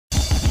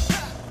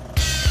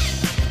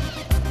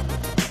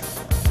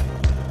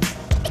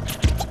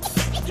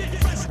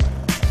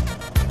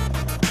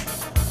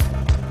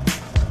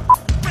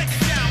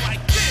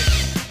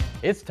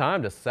It's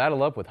time to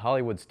saddle up with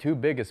Hollywood's two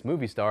biggest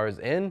movie stars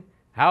in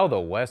How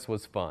the West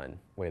Was Fun.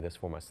 Wait, this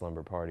for my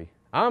slumber party.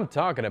 I'm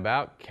talking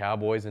about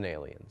Cowboys and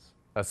Aliens.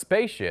 A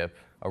spaceship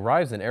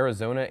arrives in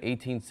Arizona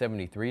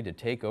 1873 to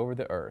take over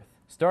the Earth.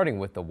 Starting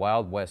with the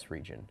Wild West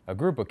region, a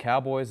group of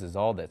cowboys is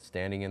all that's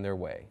standing in their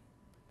way.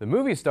 The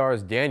movie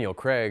stars Daniel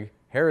Craig,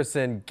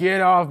 Harrison, "Get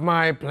off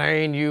my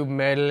plane, you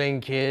meddling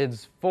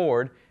kids,"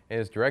 Ford, and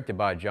is directed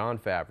by Jon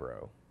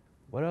Favreau.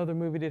 What other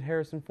movie did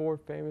Harrison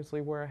Ford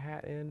famously wear a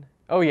hat in?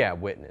 Oh yeah,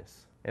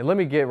 Witness. And let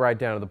me get right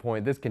down to the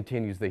point, this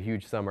continues the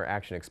huge summer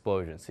action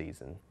explosion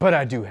season. But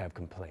I do have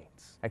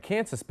complaints. I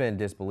can't suspend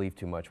disbelief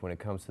too much when it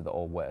comes to the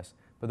Old West,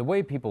 but the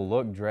way people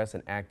looked, dressed,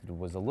 and acted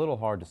was a little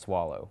hard to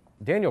swallow.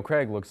 Daniel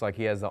Craig looks like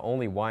he has the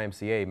only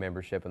YMCA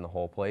membership in the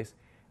whole place,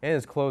 and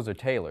his clothes are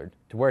tailored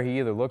to where he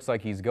either looks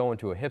like he's going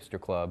to a hipster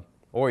club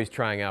or he's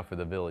trying out for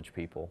the village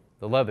people.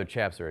 The leather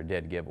chaps are a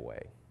dead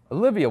giveaway.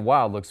 Olivia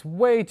Wilde looks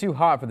way too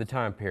hot for the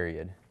time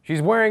period.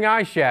 She's wearing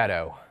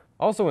eyeshadow.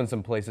 Also in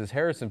some places,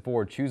 Harrison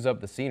Ford chews up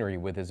the scenery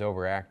with his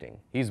overacting.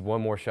 He's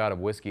one more shot of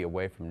whiskey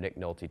away from Nick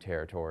Nolte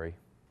territory.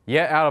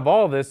 Yet out of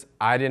all this,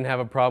 I didn't have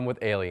a problem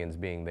with aliens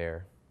being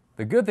there.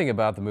 The good thing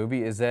about the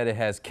movie is that it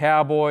has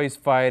cowboys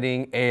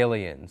fighting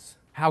aliens.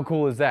 How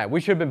cool is that?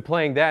 We should have been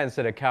playing that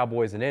instead of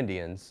cowboys and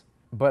Indians.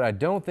 But I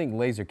don't think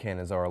laser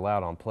cannons are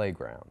allowed on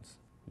playgrounds.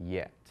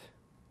 Yet.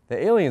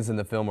 The aliens in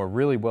the film are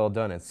really well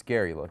done and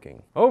scary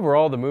looking.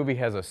 Overall, the movie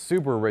has a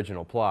super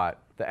original plot.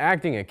 The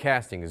acting and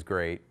casting is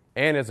great,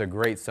 and it's a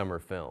great summer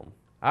film.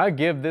 I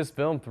give this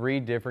film 3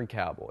 different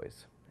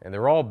cowboys, and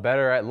they're all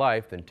better at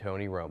life than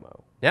Tony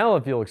Romo. Now,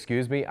 if you'll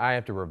excuse me, I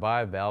have to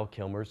revive Val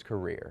Kilmer's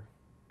career.